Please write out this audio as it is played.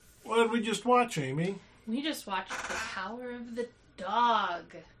What did we just watch, Amy? We just watched The Power of the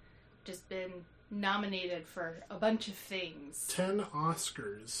Dog, which has been nominated for a bunch of things. 10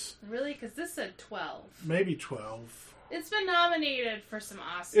 Oscars. Really? Because this said 12. Maybe 12. It's been nominated for some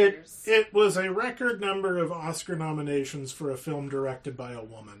Oscars. It was a record number of Oscar nominations for a film directed by a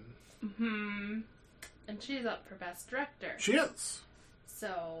woman. Mm-hmm. And she's up for Best Director. She is.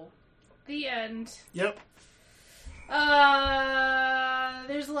 So, the end. Yep.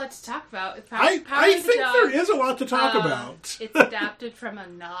 There's a lot to talk about. I think there is a lot to talk about. It's adapted from a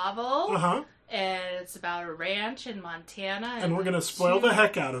novel. Uh-huh. And it's about a ranch in Montana. And we're going to spoil the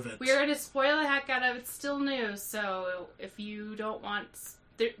heck out of it. We're going to spoil the heck out of it. It's still new, so if you don't want...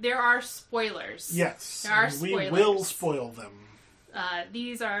 There are spoilers. Yes. There are spoilers. We will spoil them.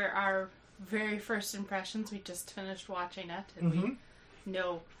 These are our very first impressions. We just finished watching it, and we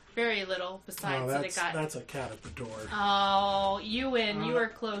know very little besides that it got... That's a cat at the door. Oh, you win. You were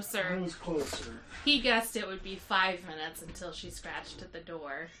closer. I was closer. He guessed it would be 5 minutes until she scratched at the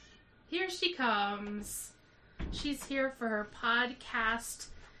door. Here she comes. She's here for her podcast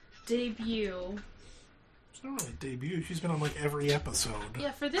debut. It's not really a debut. She's been on like every episode.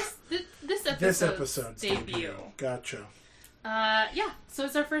 Yeah, for this episode's debut. Gotcha. Yeah, so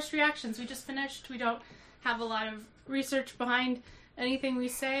it's our first reactions. We just finished. We don't have a lot of research behind anything we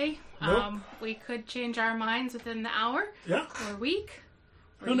say. Nope. We could change our minds within the hour. Yeah. Or week.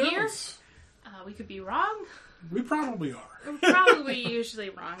 Or Who year. knows? We could be wrong. We probably are. We're probably usually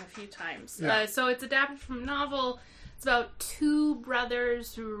wrong a few times. Yeah. So it's adapted from a novel. It's about two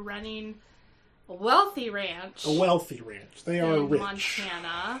brothers who are running a wealthy ranch. A wealthy ranch. They are in rich.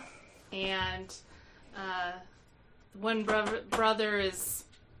 Montana. And one brother is...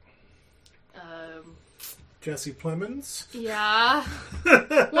 Jesse Plemons? Yeah.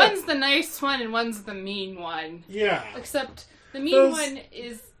 One's the nice one and one's the mean one. Yeah. Except the mean one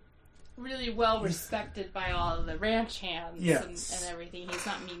is really well respected by all of the ranch hands and everything. He's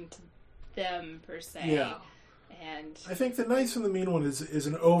not mean to them per se. Yeah. And I think the nice and the mean one is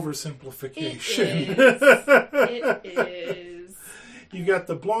an oversimplification. It is. You got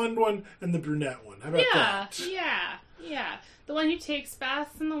the blonde one and the brunette one. How about that? Yeah. The one who takes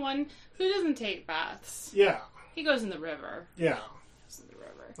baths and the one who doesn't take baths. Yeah. He goes in the river. Yeah.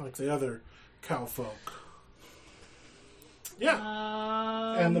 Like the other cowfolk.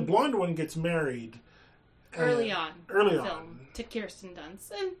 Yeah. And the blonde one gets married. Early on. Film, to Kirsten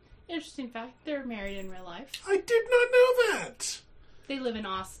Dunst. And interesting fact, they're married in real life. I did not know that. They live in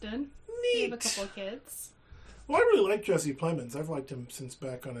Austin. Neat. They have a couple of kids. Well, I really like Jesse Plemons. I've liked him since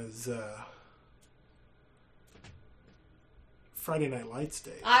back on his Friday Night Lights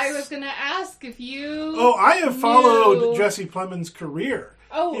days. I was going to ask if you... Oh, I have followed Jesse Plemons' career.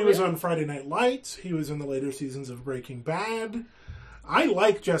 Oh, he was on Friday Night Lights. He was in the later seasons of Breaking Bad. I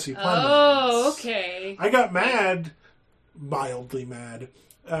like Jesse Plemons. Oh, okay. I got mad, mildly mad,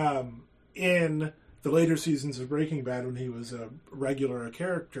 in the later seasons of Breaking Bad when he was a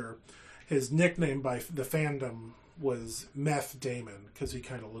character. His nickname by the fandom was Meth Damon because he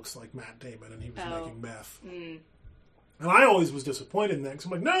kind of looks like Matt Damon and he was making meth. Mm. And I always was disappointed in that because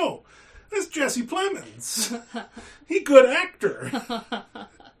I'm like, no, that's Jesse Plemons. He's a good actor.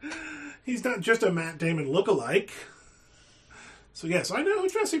 He's not just a Matt Damon lookalike. So yes, I know who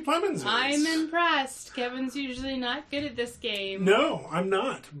Jesse Plemons is. I'm impressed. Kevin's usually not good at this game. No, I'm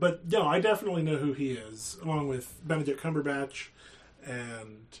not. But no, I definitely know who he is, along with Benedict Cumberbatch.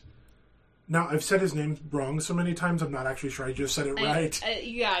 And now I've said his name wrong so many times, I'm not actually sure I just said it right.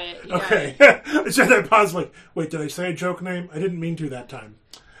 You got it. Okay. I said that positively. Wait, did I say a joke name? I didn't mean to that time.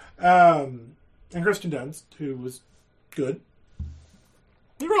 And Kirsten Dunst, who was good.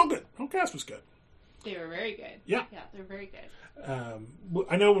 They were all good. The whole cast was good. They were very good. Yeah. Yeah, they're very good.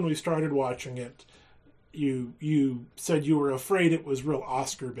 I know when we started watching it, you said you were afraid it was real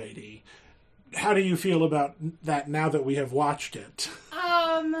Oscar baity. How do you feel about that now that we have watched it?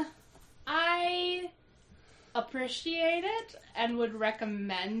 I appreciate it and would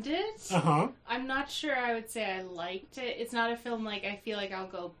recommend it. Uh-huh. I'm not sure I would say I liked it. It's not a film like I feel like I'll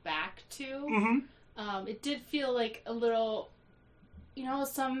go back to. Mm-hmm. It did feel like a little,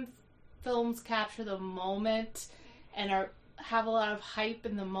 some films capture the moment and have a lot of hype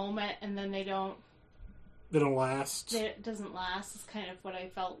in the moment, and then they don't last. It doesn't last. Is kind of what I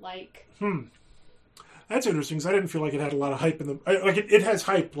felt like. That's interesting, because I didn't feel like it had a lot of hype in the... it has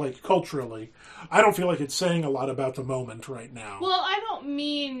hype, culturally. I don't feel like it's saying a lot about the moment right now. Well, I don't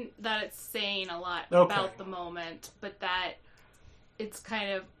mean that it's saying a lot about the moment, but that it's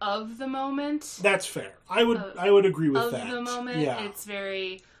kind of the moment. That's fair. I would agree with that. Of the moment. Yeah. It's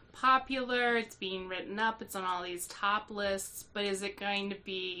very popular. It's being written up. It's on all these top lists. But is it going to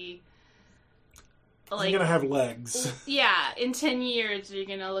be like... It's going to have legs. Yeah. In 10 years, you're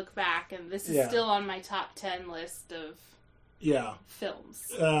going to look back and this is still on my top 10 list of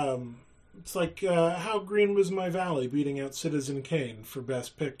films. It's like How Green Was My Valley beating out Citizen Kane for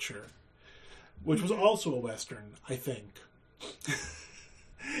Best Picture, which was also a Western, I think.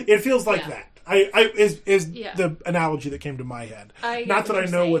 It feels like that. Is the analogy that came to my head. Not that I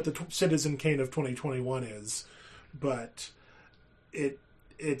know what the Citizen Kane of 2021 is, but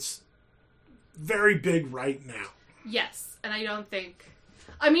it's very big right now. Yes, and I don't think...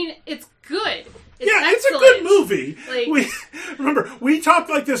 I mean, it's good. It's a good movie. Remember, we talk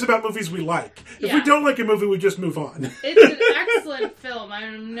like this about movies we like. If we don't like a movie, we just move on. It's an excellent film.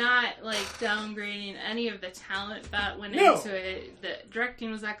 I'm not, downgrading any of the talent that went into it. The directing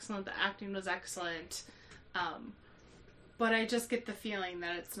was excellent. The acting was excellent. But I just get the feeling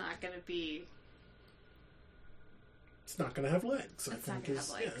that it's not going to be... It's not going to have legs, I think. It's not going to have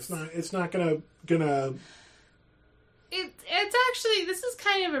legs. Yeah, it's not going to... It's actually, this is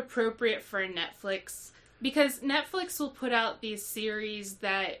kind of appropriate for Netflix, because Netflix will put out these series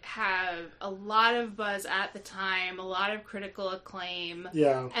that have a lot of buzz at the time, a lot of critical acclaim.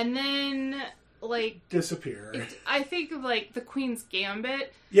 Yeah. And then, disappear. I think of, The Queen's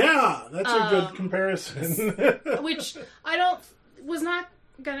Gambit. Yeah, that's a good comparison. Which was not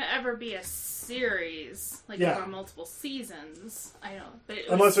gonna ever be a series, over multiple seasons. I know. But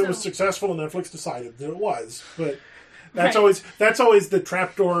Unless it was successful and Netflix decided that it was, but... That's always the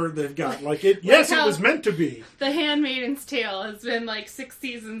trapdoor they've got. It was meant to be. The Handmaid's Tale has been 6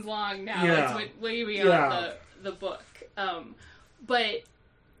 seasons long now. Yeah. It's way beyond the book. But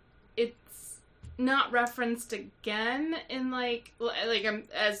it's not referenced again in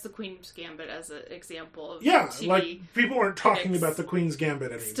as the Queen's Gambit as an example of TV. People aren't talking about the Queen's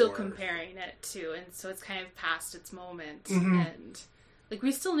Gambit anymore. Still comparing it to, and so it's kind of past its moment. Mm-hmm. And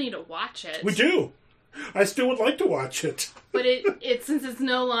we still need to watch it. We do. I still would like to watch it. But it since it's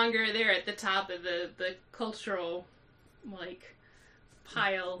no longer there at the top of the cultural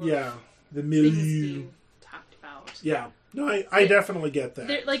pile of the milieu things being talked about. Yeah. No, I definitely get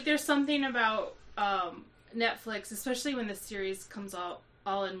that. There's something about Netflix, especially when the series comes out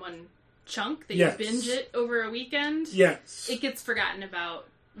all in one chunk, that you binge it over a weekend. Yes. It gets forgotten about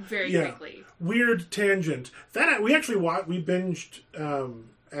very quickly. Weird tangent. That we actually we binged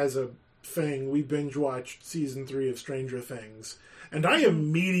as a thing. We binge watched season 3 of Stranger Things, and I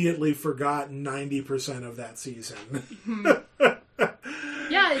immediately forgot 90% of that season.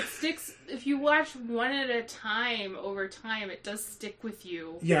 Yeah, it sticks. If you watch one at a time, over time, it does stick with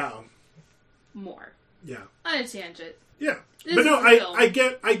you. Yeah. More. Yeah. On a tangent. Yeah. But no,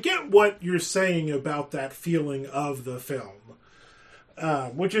 I get what you're saying about that feeling of the film,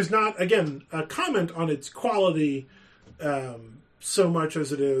 which is not, again, a comment on its quality so much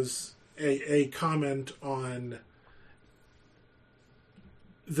as it is a comment on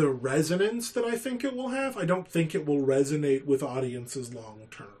the resonance that I think it will have. I don't think it will resonate with audiences long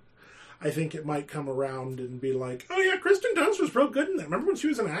term. I think it might come around and be like, oh yeah, Kristen Dunst was real good in that. Remember when she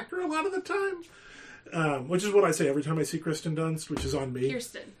was an actor a lot of the time? Which is what I say every time I see Kristen Dunst, which is on me.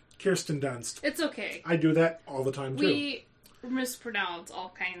 Kirsten Dunst. It's okay. I do that all the time too. We mispronounce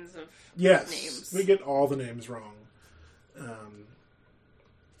all kinds of names. We get all the names wrong.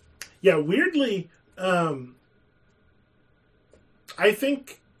 Weirdly, I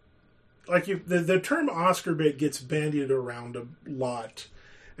think the term Oscar bait gets bandied around a lot,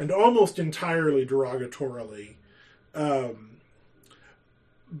 and almost entirely derogatorily.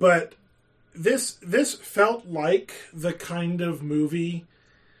 But this felt like the kind of movie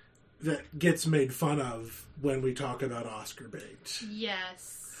that gets made fun of when we talk about Oscar bait.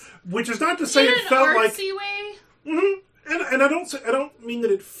 Yes. Which is not to say it felt like... In an artsy way? Mm-hmm. And I don't mean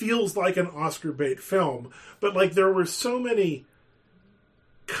that it feels like an Oscar bait film, but there were so many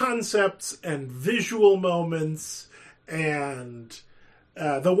concepts and visual moments, and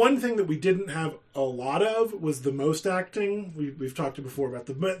the one thing that we didn't have a lot of was the most acting. We've talked before about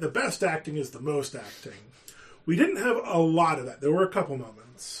the best acting is the most acting. We didn't have a lot of that. There were a couple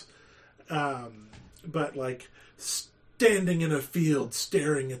moments, but standing in a field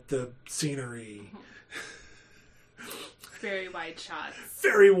staring at the scenery. Very wide shots.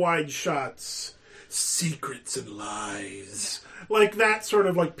 Very wide shots. Secrets and lies. That sort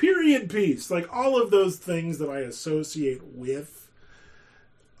of period piece. All of those things that I associate with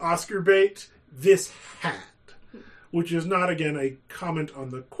Oscar bait, this had. Which is not, again, a comment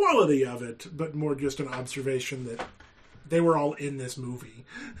on the quality of it, but more just an observation that they were all in this movie.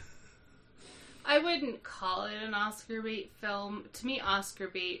 I wouldn't call it an Oscar bait film. To me, Oscar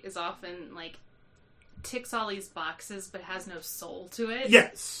bait is often like ticks all these boxes but has no soul to it.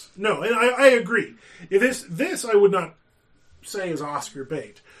 Yes. No, and I agree. This I would not say is Oscar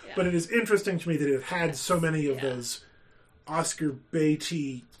bait, but it is interesting to me that it had so many of those Oscar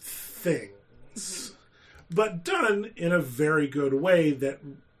baity things, but done in a very good way that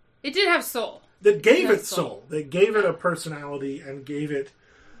it did have soul. That gave it soul. That gave it a personality and gave it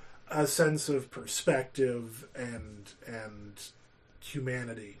a sense of perspective and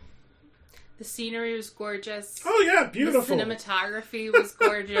humanity. The scenery was gorgeous. Oh yeah, beautiful. The cinematography was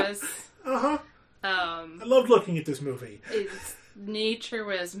gorgeous. I loved looking at this movie. Nature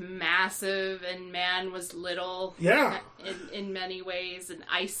was massive and man was little. Yeah. In many ways, and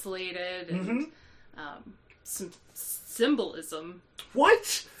isolated, and some symbolism.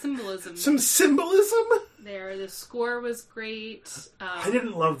 What? Symbolism. Some symbolism? There. The score was great. I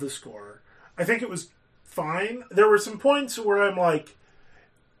didn't love the score. I think it was fine. There were some points where I'm like,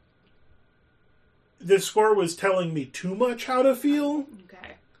 the score was telling me too much how to feel.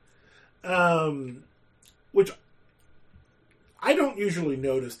 Okay. Which I don't usually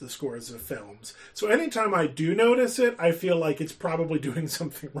notice the scores of films. So anytime I do notice it, I feel like it's probably doing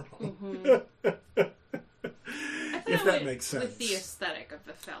something wrong. If that makes sense. With the aesthetic of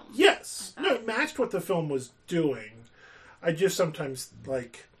the film. Yes. No, it matched what the film was doing. I just sometimes,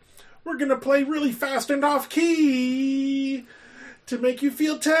 like, we're going to play really fast and off-key to make you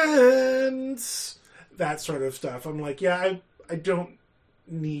feel tense. That sort of stuff. I'm like, yeah, I don't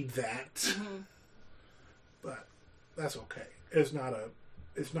need that. But that's okay. It's not...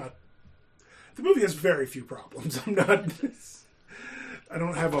 The movie has very few problems. I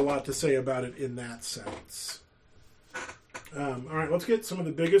don't have a lot to say about it in that sense. All right, let's get some of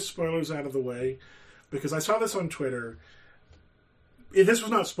the biggest spoilers out of the way, because I saw this on Twitter. This was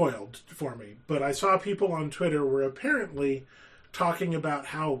not spoiled for me, but I saw people on Twitter were apparently talking about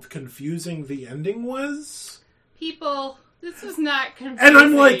how confusing the ending was. People, this was not confusing. And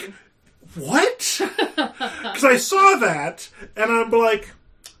I'm like, what? Because I saw that, and I'm like,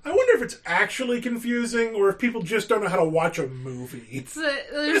 I wonder if it's actually confusing, or if people just don't know how to watch a movie.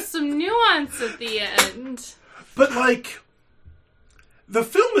 There's some nuance at the end. But, like, the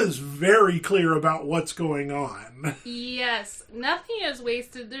film is very clear about what's going on. Yes. Nothing is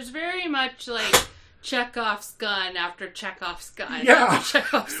wasted. There's very much, like, Chekhov's gun after Chekhov's gun. Yeah.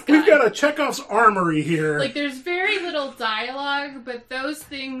 Chekhov's gun. We've got a Chekhov's armory here. Like, there's very little dialogue, but those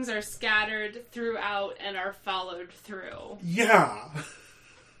things are scattered throughout and are followed through. Yeah.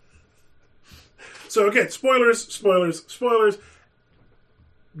 So, again, spoilers.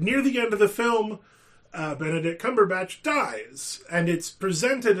 Near the end of the film, Benedict Cumberbatch dies, and it's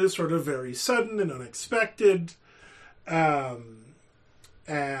presented as sort of very sudden and unexpected, and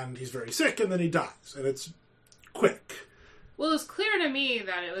he's very sick, and then he dies, and it's quick. Well, it was clear to me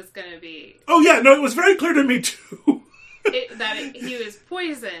that it was going to be... Oh, yeah, no, it was very clear to me, too. He was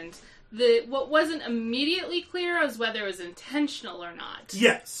poisoned. What wasn't immediately clear was whether it was intentional or not.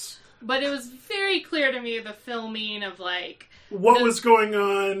 Yes. But it was very clear to me the filming of, like... What was going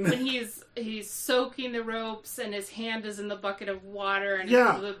on? When he's soaking the ropes and his hand is in the bucket of water and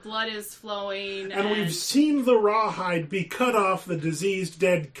the blood is flowing. And we've seen the rawhide be cut off the diseased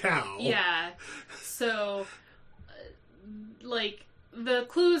dead cow. Yeah. So, like, the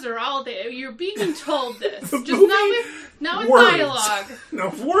clues are all there. You're being told this. Just not with dialogue. No,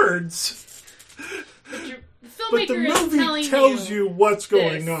 words. But the movie tells you what's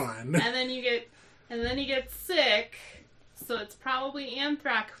going on. And then you get sick. So it's probably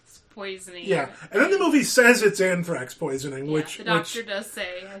anthrax poisoning. Yeah, and then the movie says it's anthrax poisoning, which the doctor does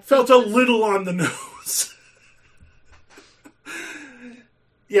say. Felt a little on the nose.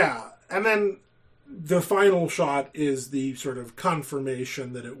 Yeah, and then the final shot is the sort of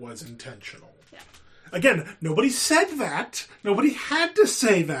confirmation that it was intentional. Yeah. Again, nobody said that. Nobody had to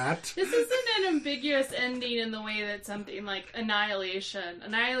say that. This isn't an ambiguous ending in the way that something like Annihilation.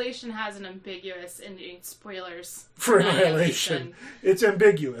 Annihilation has an ambiguous ending. Spoilers. For Annihilation. It's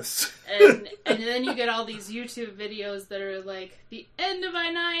ambiguous. And then you get all these YouTube videos that are like, the end of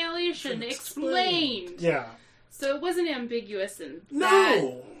Annihilation explained. Yeah. So it wasn't ambiguous in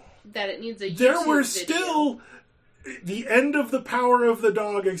that it needs a YouTube video. There were video. still the end of the Power of the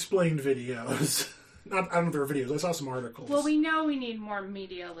Dog explained videos. I don't know if there were videos. I saw some articles. Well, we know we need more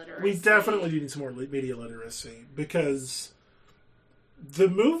media literacy. We definitely do need some more media literacy, because the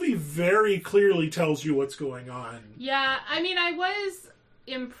movie very clearly tells you what's going on. Yeah, I mean, I was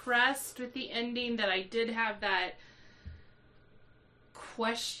impressed with the ending, that I did have that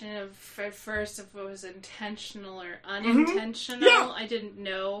question of at first if it was intentional or unintentional. Yeah. I didn't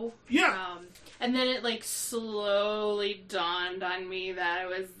know. Yeah. And then it like slowly dawned on me that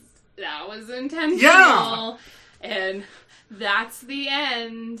was intentional. Yeah. And that's the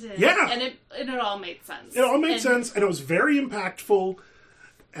end. And, Yeah. And it all made sense. It all made sense, and it was very impactful.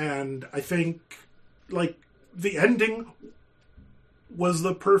 And I think, like, the ending was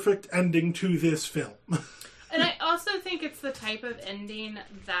the perfect ending to this film. And I also think it's the type of ending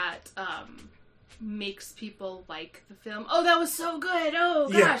that makes people like the film. Oh, that was so good. Oh,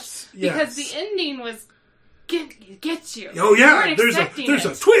 gosh. Yes. Because the ending was gets you. Oh, yeah. You There's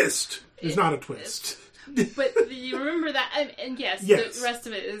a twist. There's not a twist. But you remember that. And yes, the rest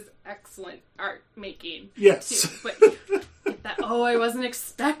of it is excellent art making. Yes. Too. But that, I wasn't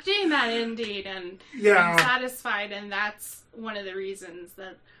expecting that ending. And I'm satisfied. And that's one of the reasons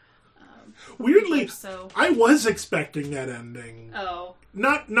that... Weirdly, I was expecting that ending. Oh.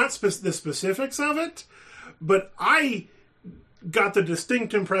 Not the specifics of it, but I got the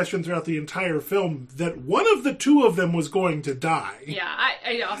distinct impression throughout the entire film that one of the two of them was going to die. Yeah,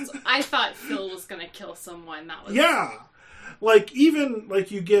 I thought Phil was going to kill someone. That was like even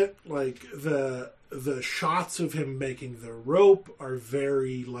like you get like the shots of him making the rope are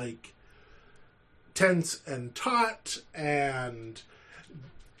very like tense and taut, and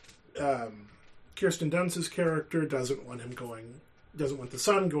Kirsten Dunst's character doesn't want the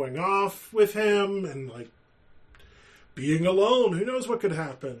sun going off with him, and like being alone, who knows what could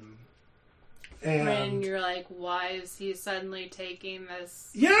happen. And when you're like, why is he suddenly taking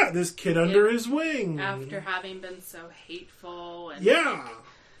this this kid under his wing after having been so hateful and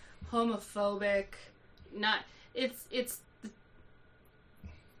homophobic?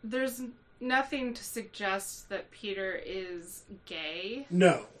 There's nothing to suggest that Peter is gay.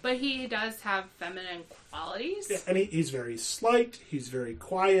 No. But he does have feminine qualities. Yeah, and he's very slight. He's very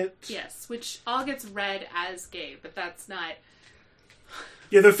quiet. Yes, which all gets read as gay, but that's not...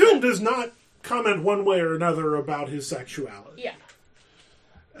 Yeah, the film does not comment one way or another about his sexuality. Yeah.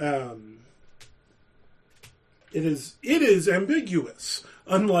 It is ambiguous,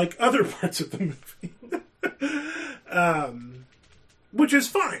 unlike other parts of the movie. Which is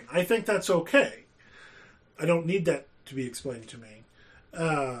fine. I think that's okay. I don't need that to be explained to me.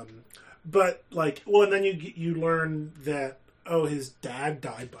 But, like, well, and then you learn that, his dad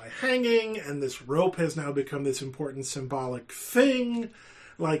died by hanging, and this rope has now become this important symbolic thing.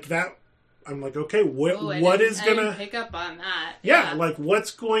 Like, that, I'm like, okay, what is going to... pick up on that. Yeah, like,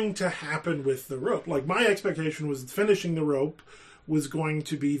 what's going to happen with the rope? Like, my expectation was finishing the rope was going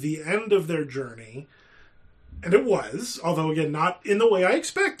to be the end of their journey. And it was, although, again, not in the way I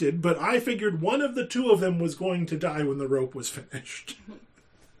expected, but I figured one of the two of them was going to die when the rope was finished.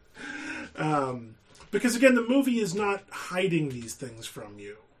 Because, again, the movie is not hiding these things from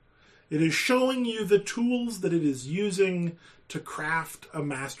you. It is showing you the tools that it is using to craft a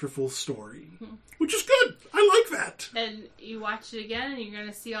masterful story. Which is good. I like that. And you watch it again, and you're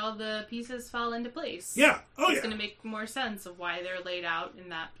going to see all the pieces fall into place. Yeah. It's going to make more sense of why they're laid out in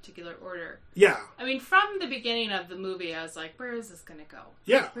that particular order. Yeah. I mean, from the beginning of the movie, I was like, where is this going to go?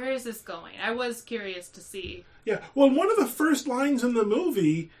 Yeah. Where is this going? I was curious to see. Yeah. Well, one of the first lines in the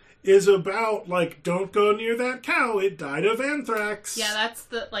movie is about, like, don't go near that cow. It died of anthrax. Yeah, that's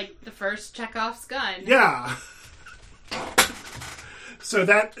the first Chekhov's gun. Yeah. So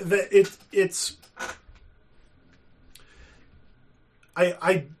it's...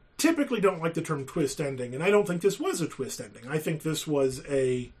 I typically don't like the term twist ending, and I don't think this was a twist ending. I think this was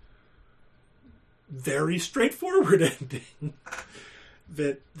a very straightforward ending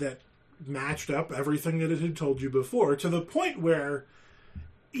that matched up everything that it had told you before, to the point where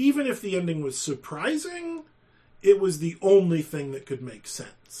even if the ending was surprising, it was the only thing that could make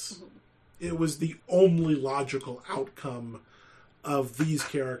sense. Mm-hmm. It was the only logical outcome of these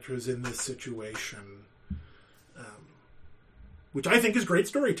characters in this situation. Which I think is great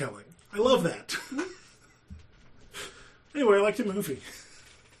storytelling. I love that. Anyway, I liked the movie.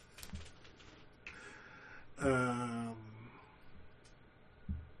 I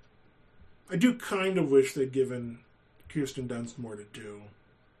do kind of wish they'd given Kirsten Dunst more to do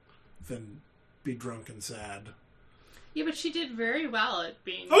than be drunk and sad. Yeah, but she did very well at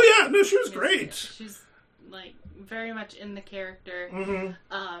being... Oh, yeah. No, she was great. She's, like, very much in the character. Mm-hmm.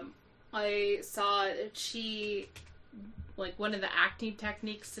 I saw that she... Like, one of the acting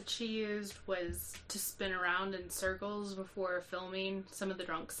techniques that she used was to spin around in circles before filming some of the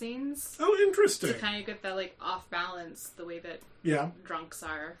drunk scenes. Oh, interesting. To kind of get that, like, off balance, the way that drunks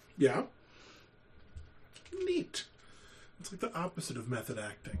are. Yeah. Neat. It's like the opposite of method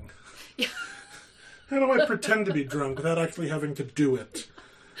acting. Yeah. How do I pretend to be drunk without actually having to do it?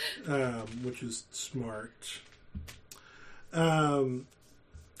 Which is smart. Again,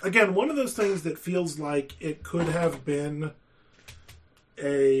 one of those things that feels like it could have been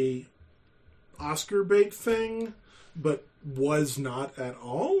a Oscar bait thing, but was not at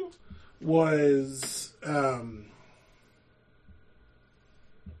all, was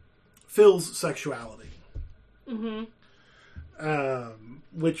Phil's sexuality. Mm-hmm.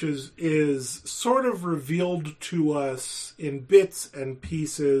 Which is sort of revealed to us in bits and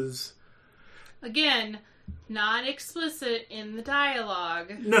pieces. Again, not explicit in the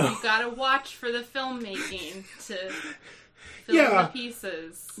dialogue. No. You gotta watch for the filmmaking to fill the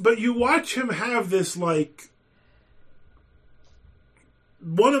pieces. But you watch him have this, like...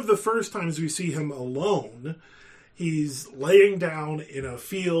 One of the first times we see him alone, he's laying down in a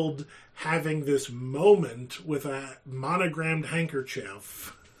field having this moment with a monogrammed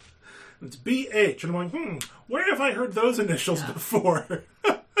handkerchief. It's BH. And I'm like, where have I heard those initials before?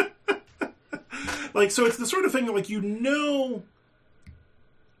 Like, so it's the sort of thing that, like, you know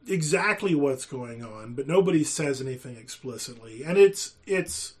exactly what's going on, but nobody says anything explicitly. And it's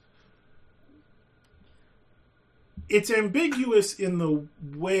ambiguous in the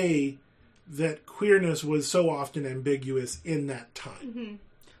way that queerness was so often ambiguous in that time. Mm-hmm.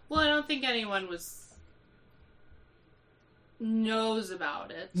 Well, I don't think anyone knows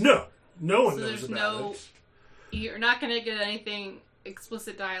about it. No one knows about it. You're not going to get anything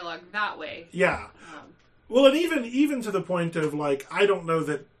explicit dialogue that way. Yeah. Well, and even to the point of, like, I don't know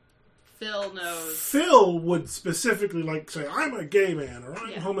that Phil knows. Phil would specifically, like, say, I'm a gay man, or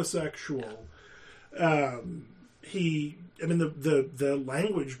I'm homosexual. Yeah. The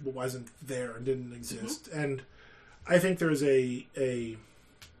language wasn't there and didn't exist. Mm-hmm. And I think there's a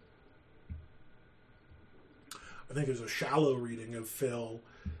shallow reading of Phil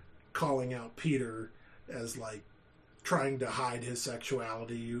calling out Peter as, like, trying to hide his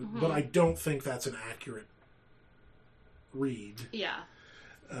sexuality, but I don't think that's an accurate read. Yeah.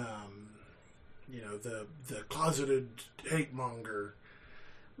 The closeted hate monger.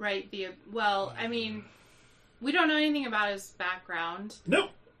 Right. I mean, we don't know anything about his background. No.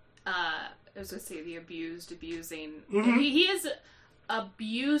 I was going to say the abusing. Mm-hmm. He is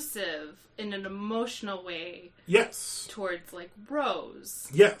abusive in an emotional way. Yes. Towards, like, Rose.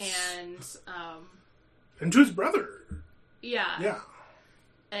 Yes. And to his brother. Yeah. Yeah.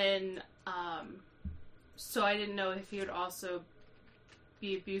 And, so I didn't know if he would also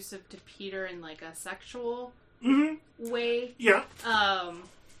be abusive to Peter in, like, a sexual way. Yeah.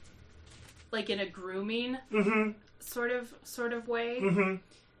 Like in a grooming sort of way. Mm-hmm. And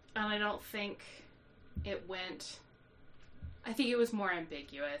I don't think it went... I think it was more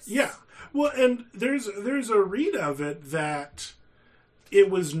ambiguous. Yeah. Well, and there's a read of it that it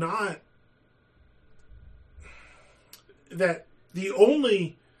was not... that the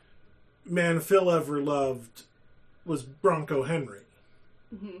only man Phil ever loved was Bronco Henry.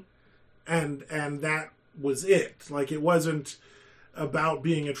 Mm-hmm. And that was it. Like, it wasn't about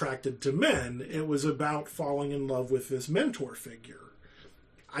being attracted to men. It was about falling in love with this mentor figure.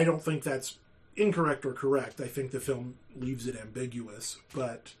 I don't think that's incorrect or correct. I think the film leaves it ambiguous,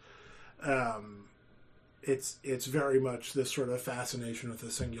 but it's very much this sort of fascination with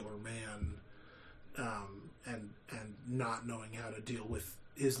a singular man, and not knowing how to deal with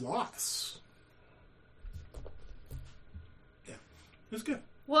his loss. Yeah, it was good.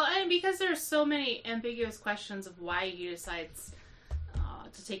 Well, and because there's so many ambiguous questions of why he decides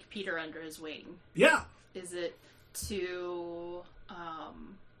to take Peter under his wing. Yeah. Is it to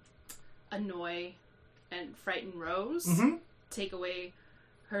annoy and frighten Rose? Mm-hmm. Take away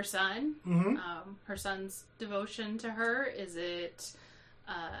her son? Mm-hmm. Her son's devotion to her? Is it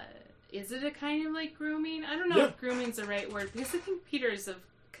a kind of like grooming? I don't know if grooming's the right word, because I think Peter's of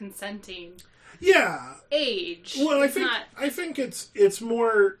consenting age. Well, I think it's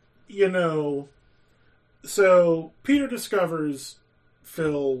more, so Peter discovers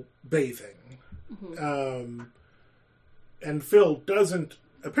Phil bathing. Mm-hmm. And Phil doesn't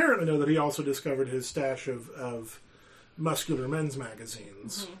apparently know that he also discovered his stash of muscular men's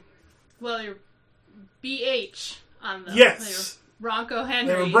magazines. Mm-hmm. Well, you're BH on them. Yes. Bronco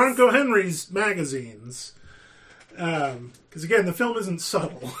Henry's. They were Bronco Henry's magazines. Because, again, the film isn't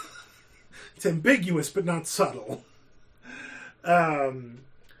subtle. It's ambiguous, but not subtle.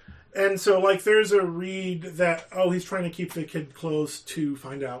 And so, like, there's a read that, he's trying to keep the kid close to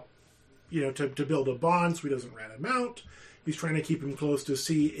find out, to build a bond so he doesn't rat him out. He's trying to keep him close to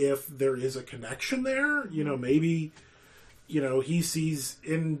see if there is a connection there. Maybe, he sees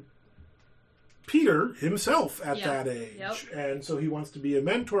in Peter himself at that age. Yep. And so he wants to be a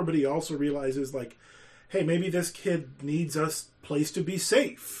mentor, but he also realizes, like, hey, maybe this kid needs a place to be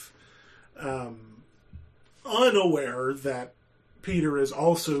safe. Unaware that Peter is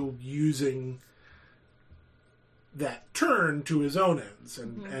also using that turn to his own ends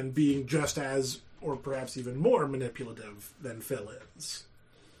and being just as, or perhaps even more manipulative than Phil is.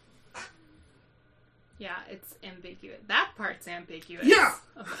 Yeah, it's ambiguous. That part's ambiguous. Yeah.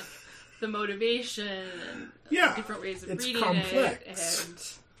 Of, like, the motivation and different ways of reading complex.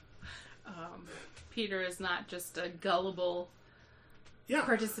 it. And Peter is not just a gullible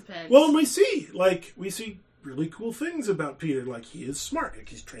participant. Well, and we see really cool things about Peter. Like, he is smart. Like,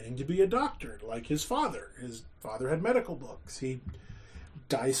 he's training to be a doctor, like his father. His father had medical books. He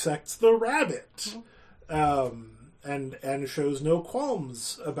dissects the rabbit, and shows no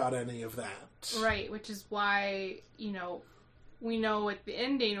qualms about any of that. Right, which is why, we know what the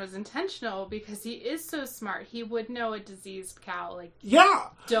ending was intentional, because he is so smart. He would know a diseased cow.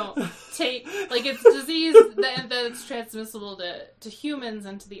 Don't take, it's disease that's transmissible to humans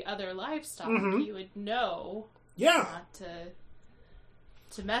and to the other livestock. Mm-hmm. He would know not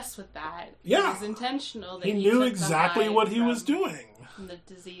to mess with that. Yeah. It was intentional. That he knew exactly what he was doing. From the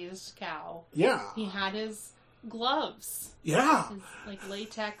diseased cow. Yeah. He had his gloves. Yeah. His,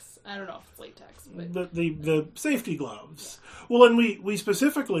 latex. I don't know if it's latex, but the safety gloves. Well, and we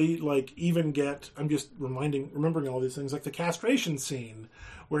specifically even get. I'm just remembering all these things, like the castration scene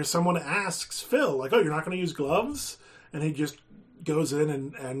where someone asks Phil, "Oh, you're not going to use gloves?" And he just goes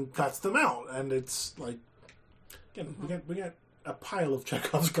in and cuts them out, and it's like, again, we got a pile of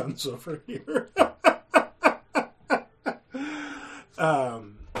Chekhov's guns over here.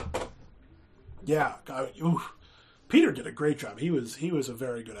 Yeah. Peter did a great job. He was a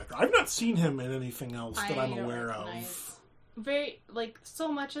very good actor. I've not seen him in anything else that I'm aware of. Very,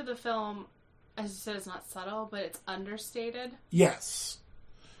 so much of the film, as you said, is not subtle, but it's understated. Yes.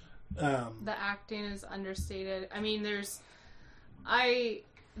 The acting is understated. I mean, the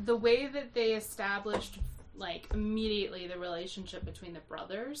way that they established, immediately the relationship between the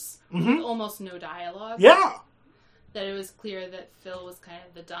brothers, with almost no dialogue. Yeah. That it was clear that Phil was kind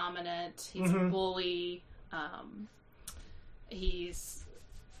of the dominant. He's a bully. He's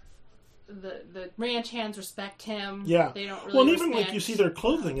the ranch hands respect him. Yeah, they don't really. Well, and even you see their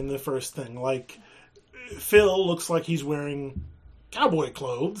clothing in the first thing. Phil looks like he's wearing cowboy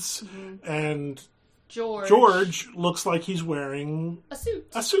clothes, and George looks like he's wearing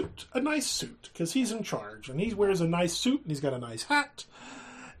a nice suit, because he's in charge, and he wears a nice suit, and he's got a nice hat,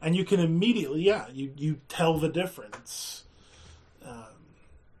 and you can immediately, you tell the difference.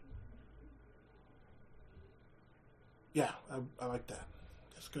 I like that.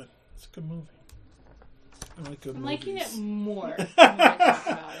 It's good. It's a good movie. I like good movies. I'm liking it more. The more I talk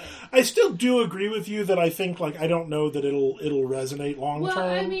about it. I still do agree with you that I think I don't know that it'll resonate long term. Well,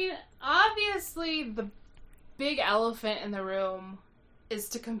 I mean, obviously the big elephant in the room is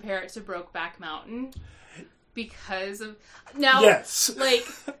to compare it to Brokeback Mountain. Because of yes,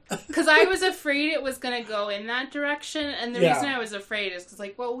 because I was afraid it was going to go in that direction, and the reason I was afraid is because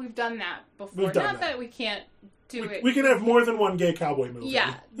we've done that before. Not that we can't do it. We can have more than one gay cowboy movie.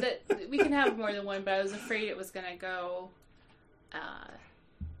 Yeah, we can have more than one, but I was afraid it was going to go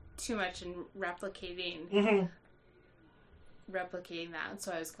too much in replicating that, and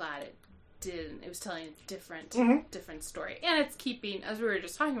so I was glad it didn't. It was telling a different story, and it's keeping, as we were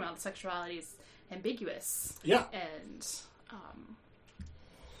just talking about, the sexuality is ambiguous. Yeah. And,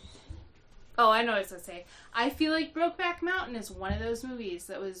 I know what I was going to say. I feel like Brokeback Mountain is one of those movies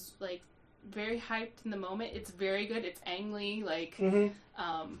that was, very hyped in the moment. It's very good. It's Ang Lee.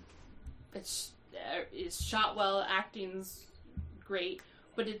 It's shot well. Acting's great.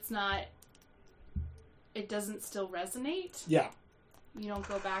 But it's not... It doesn't still resonate. Yeah. You don't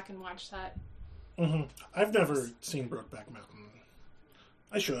go back and watch that. I've never seen Brokeback Mountain.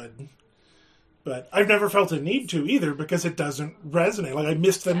 I should. But I've never felt a need to either, because it doesn't resonate. I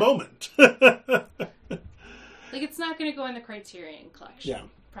missed the moment. It's not going to go in the Criterion Collection. Yeah.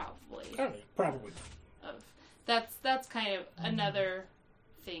 Probably. Probably. That's kind of another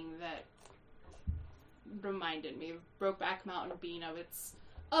thing that reminded me of Brokeback Mountain being of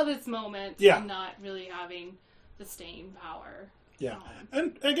its moment, and not really having the staying power. Yeah.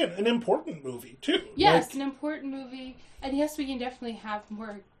 And again, an important movie too. Yes, an important movie. And yes, we can definitely have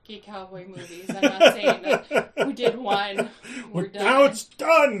more gay cowboy movies. I'm not saying that we did one. We're done. Now it's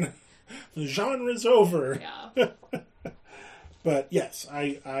done. The genre's over. Yeah. But yes,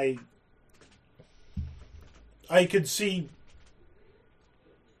 I could see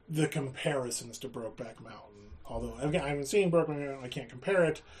the comparisons to Brokeback Mountain. Although, again, I haven't seen Brokeback Mountain, I can't compare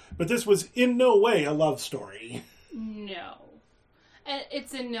it. But this was in no way a love story. No. And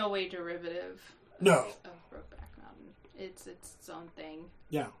it's in no way derivative No. of Brokeback Mountain. It's its own thing.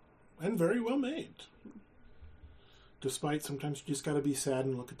 Yeah. And very well made. Despite sometimes you just gotta be sad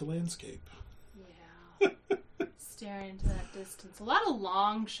and look at the landscape. Yeah. Stare into that distance. A lot of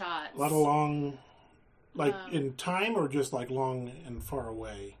long shots. A lot of long, like in time or just like long and far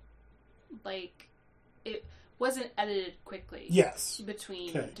away? Like, it wasn't edited quickly. Yes.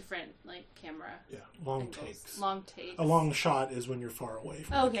 Between different, like, camera. Yeah, long angles. takes. Long takes. A long shot is when you're far away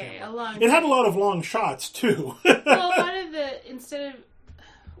from the camera. It had a lot of long shots, too. Well, a lot of instead of,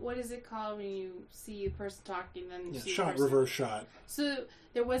 what is it called when you see a person talking, then you see shot, a person. Reverse shot. So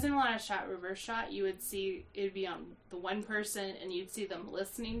there wasn't a lot of shot, reverse shot. You would see, it would be on the one person, and you'd see them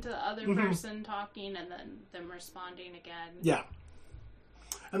listening to the other person talking, and then them responding again. Yeah.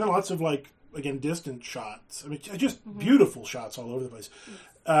 And then lots of, like, again, distant shots. I mean, just beautiful shots all over the place.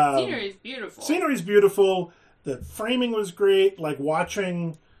 Scenery is beautiful. Scenery is beautiful. The framing was great. Like,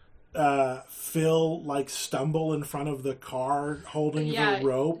 watching Phil, like, stumble in front of the car holding the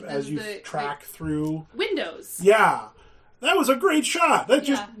rope as you track through. Windows. Yeah. That was a great shot. That's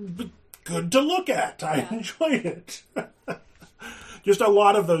just good to look at. I enjoyed it. Just a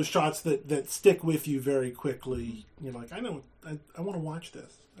lot of those shots that stick with you very quickly. You're like, I know, I want to watch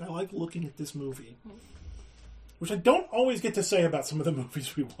this. I like looking at this movie. Which I don't always get to say about some of the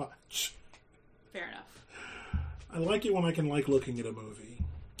movies we watch. Fair enough. I like it when I can like looking at a movie.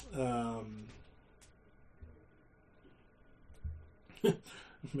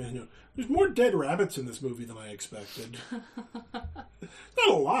 Man, there's more dead rabbits in this movie than I expected. Not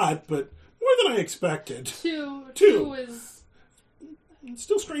a lot, but more than I expected. Two was... It's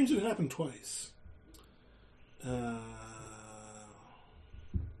still strange that it happened twice.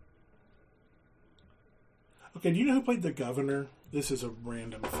 Okay, do you know who played the governor? This is a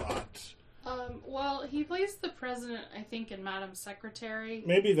random thought. Well, he plays the president, I think, in Madam Secretary.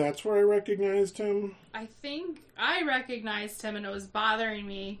 Maybe that's where I recognized him. I think I recognized him, and it was bothering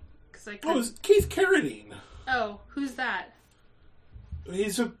me because I couldn't... Oh, it's Keith Carradine. Oh, who's that?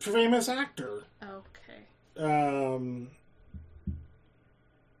 He's a famous actor. Okay.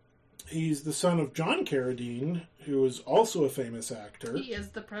 He's the son of John Carradine, who is also a famous actor. He is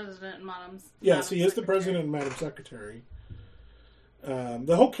the president and Madam Yes, he is the president and Madam Secretary.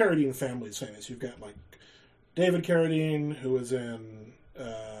 The whole Carradine family is famous. You've got, like, David Carradine, who was in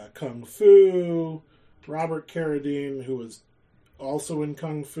Kung Fu, Robert Carradine, who was also in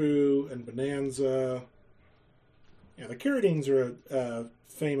Kung Fu and Bonanza. Yeah, the Carradines are a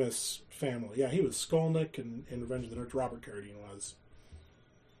famous family. Yeah, he was Skolnick in Revenge of the Nerds. Robert Carradine was.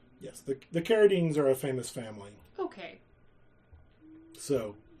 Yes, the Carradines are a famous family. Okay.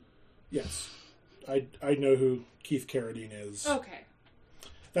 So, yes, I know who Keith Carradine is. Okay.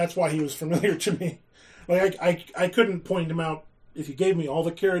 That's why he was familiar to me. Like, I couldn't point him out. If you gave me all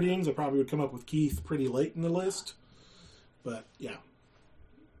the Carradines, I probably would come up with Keith pretty late in the list. But, yeah.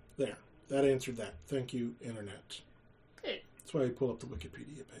 There. That answered that. Thank you, Internet. Good. That's why I pull up the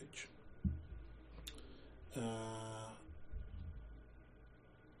Wikipedia page.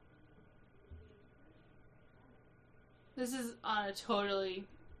 This is on a totally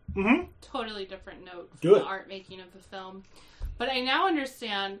different note from the art making of the film. But I now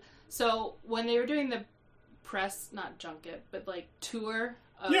understand, so when they were doing the press, not junket, but like tour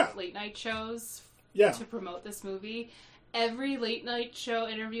of late night shows to promote this movie, every late night show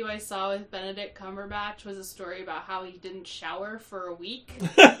interview I saw with Benedict Cumberbatch was a story about how he didn't shower for a week.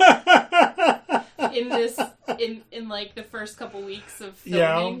 in like the first couple weeks of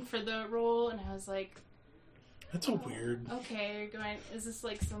filming for the role, and I was like, that's so weird. Okay, is this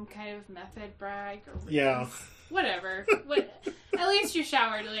like some kind of method brag? Or whatever. At least you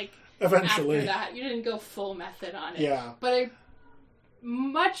showered like eventually. After that, you didn't go full method on it. Yeah. But I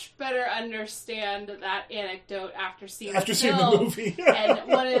much better understand that anecdote after seeing the movie. And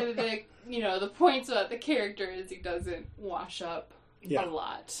one of the the points about the character is he doesn't wash up a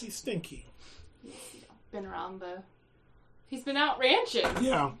lot. He's stinky. He's been around He's been out ranching.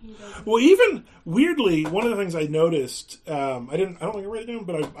 Yeah. Well, even weirdly, one of the things I noticed, I don't think I wrote it down,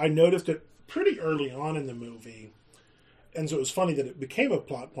 but I noticed it pretty early on in the movie, and so it was funny that it became a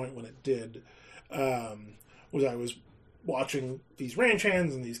plot point when it did. Was I was watching these ranch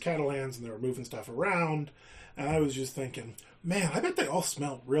hands and these cattle hands, and they were moving stuff around, and I was just thinking, man, I bet they all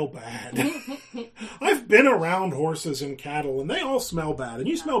smell real bad. I've been around horses and cattle, and they all smell bad, and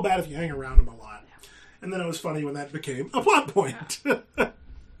you smell bad if you hang around them a lot. And then it was funny when that became a plot point.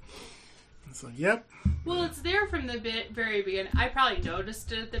 It's like, yep. Well, it's there from the very beginning. I probably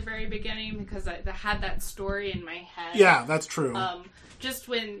noticed it at the very beginning because I had that story in my head. Yeah, that's true. Just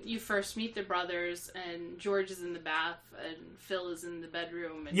when you first meet the brothers and George is in the bath and Phil is in the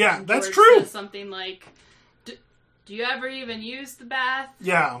bedroom. And yeah, George that's true. says something like, do you ever even use the bath?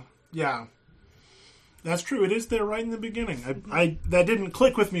 Yeah. That's true. It is there right in the beginning. I that didn't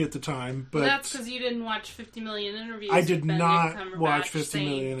click with me at the time, but... Well, that's because you didn't watch 50 Million Interviews. I did not watch 50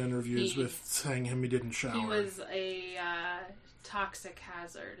 Million Interviews with saying he didn't shower. He was a toxic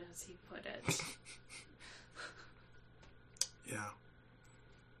hazard, as he put it. Yeah.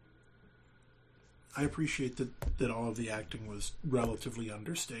 I appreciate that all of the acting was relatively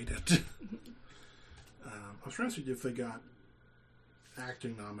understated. I was trying to see if they got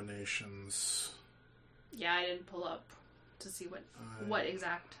acting nominations. Yeah, I didn't pull up to see what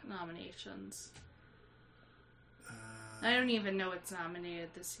exact nominations. I don't even know what's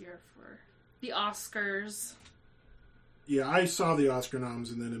nominated this year for the Oscars. Yeah, I saw the Oscar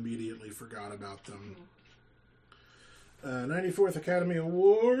noms and then immediately forgot about them. 94th Academy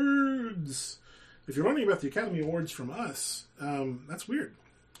Awards. If you're wondering about the Academy Awards from us, that's weird.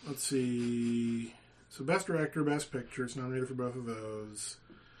 Let's see. So Best Director, Best Picture, it's nominated for both of those.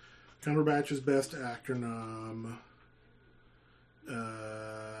 Cumberbatch's Best Actor nom.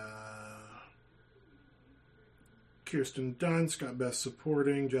 Kirsten Dunst got Best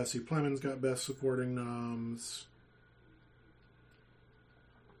Supporting. Jesse Plemons got Best Supporting noms.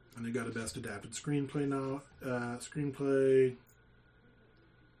 And they got a Best Adapted Screenplay screenplay.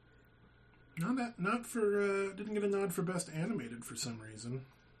 Didn't get a nod for Best Animated for some reason.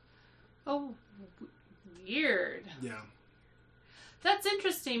 Oh, weird. Yeah. That's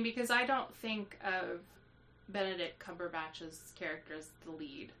interesting because I don't think of Benedict Cumberbatch's character as the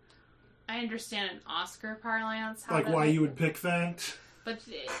lead. I understand in Oscar parlance how why you would pick that. But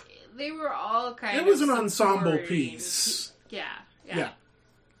they were all kind of... It was an ensemble piece. Yeah. It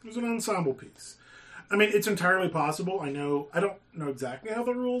was an ensemble piece. I mean, it's entirely possible. I don't know exactly how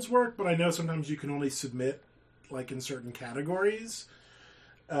the rules work, but I know sometimes you can only submit, in certain categories.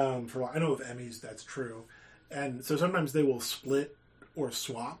 I know with Emmys that's true. And so sometimes they will split or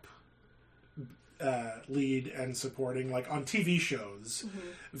swap lead and supporting. Like on TV shows,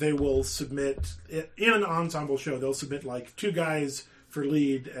 they will submit, in an ensemble show, they'll submit 2 guys for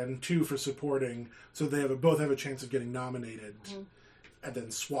lead and 2 for supporting, so they both have a chance of getting nominated, and then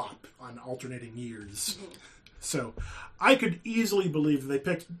swap on alternating years. So I could easily believe they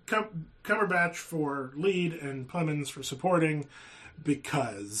picked Cumberbatch for lead and Plemons for supporting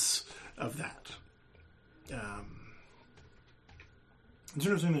because of that. It's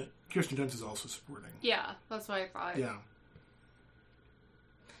interesting that Kirsten Dunst is also supporting. Yeah, that's what I thought. Yeah.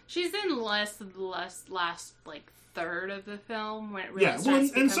 She's in less last third of the film when it really starts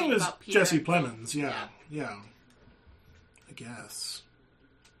and becoming so is about Peter Jesse and Plemons. Phil. Yeah. I guess.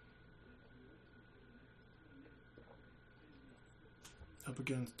 Up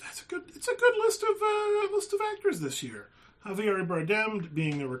against it's a good list of actors this year. Javier Bardem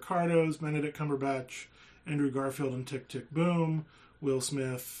being the Ricardos, Benedict Cumberbatch, Andrew Garfield in Tick, Tick, Boom, Will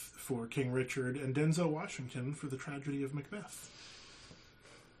Smith for King Richard, and Denzel Washington for The Tragedy of Macbeth.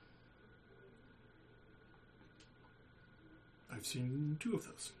 I've seen 2 of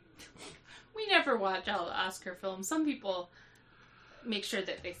those. We never watch all the Oscar films. Some people make sure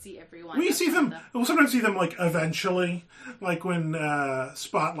that they see everyone. We see them. We'll sometimes see them eventually. Like when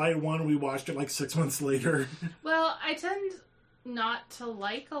Spotlight won, we watched it 6 months later. Well, I tend not to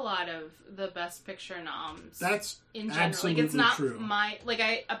like a lot of the Best Picture noms. That's in general. absolutely It's not true.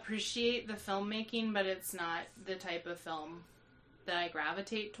 I appreciate the filmmaking, but it's not the type of film that I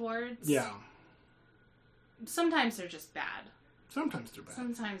gravitate towards. Yeah. Sometimes they're just bad. Sometimes they're bad.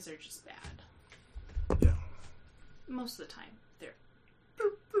 Sometimes they're just bad. Yeah. Most of the time,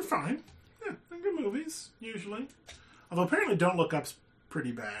 they're fine. Yeah, they're good movies, usually. Although apparently Don't Look Up's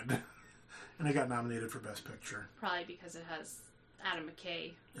pretty bad. And it got nominated for Best Picture. Probably because it has Adam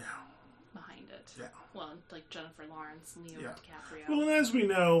McKay behind it. Yeah. Well, Jennifer Lawrence, Leo DiCaprio. Well, and as we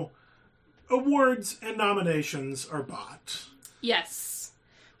know, awards and nominations are bought. Yes.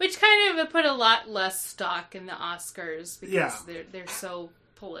 Which kind of put a lot less stock in the Oscars because they're so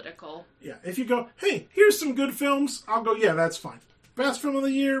political. Yeah. If you go, hey, here's some good films, I'll go, yeah, that's fine. Best film of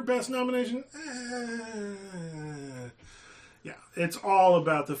the year, best nomination. Yeah, it's all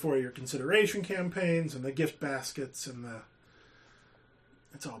about the for your consideration campaigns and the gift baskets and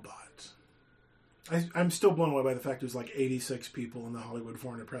it's all bought. I'm still blown away by the fact there's 86 people in the Hollywood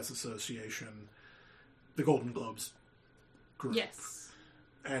Foreign Press Association, the Golden Globes group. Yes.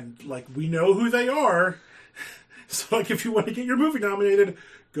 And we know who they are. So, like, if you want to get your movie nominated,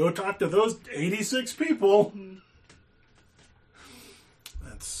 go talk to those 86 people. Mm-hmm.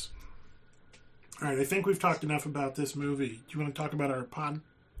 That's... All right, I think we've talked enough about this movie. Do you want to talk about our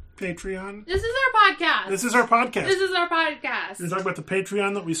Patreon? This is our podcast. This is our podcast. This is our podcast. You're talking about the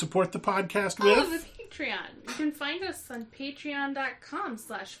Patreon that we support the podcast with? with? Oh, the Patreon. You can find us on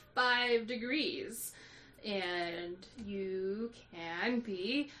patreon.com/5degrees. And you can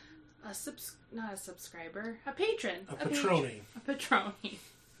be not a subscriber, a patron. A patroni. A patroni.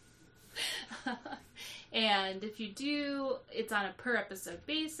 And if you do, it's on a per episode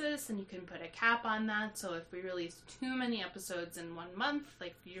basis, and you can put a cap on that. So if we release too many episodes in 1 month,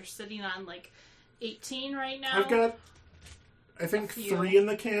 like you're sitting on like 18 right now. I've got, I think, 3 in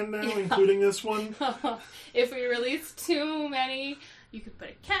the can now, including this one. If we release too many, you can put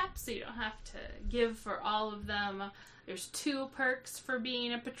a cap so you don't have to give for all of them. There's 2 perks for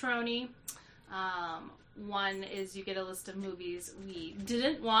being a patroni. One is you get a list of movies we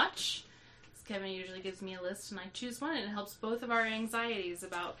didn't watch. Kevin usually gives me a list and I choose one, and it helps both of our anxieties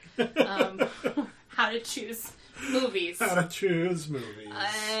about how to choose movies. How to choose movies.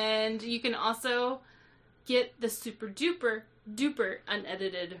 And you can also get the super duper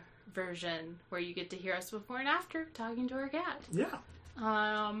unedited version where you get to hear us before and after talking to our cat. Yeah.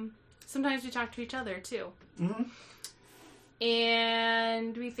 Sometimes we talk to each other too. Mm-hmm.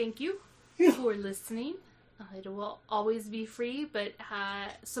 And we thank you for listening. It will always be free, but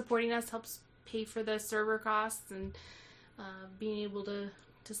supporting us helps pay for the server costs and being able to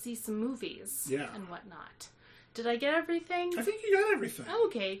see some movies and whatnot. Did I get everything? I think you got everything.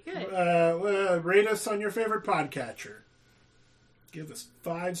 Okay, good. Rate us on your favorite podcatcher. Give us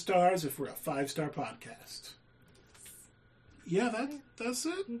 5 stars if we're a 5-star podcast. Yeah, that's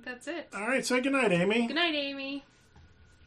it. I think that's it. All right, say goodnight, Amy. Good night, Amy.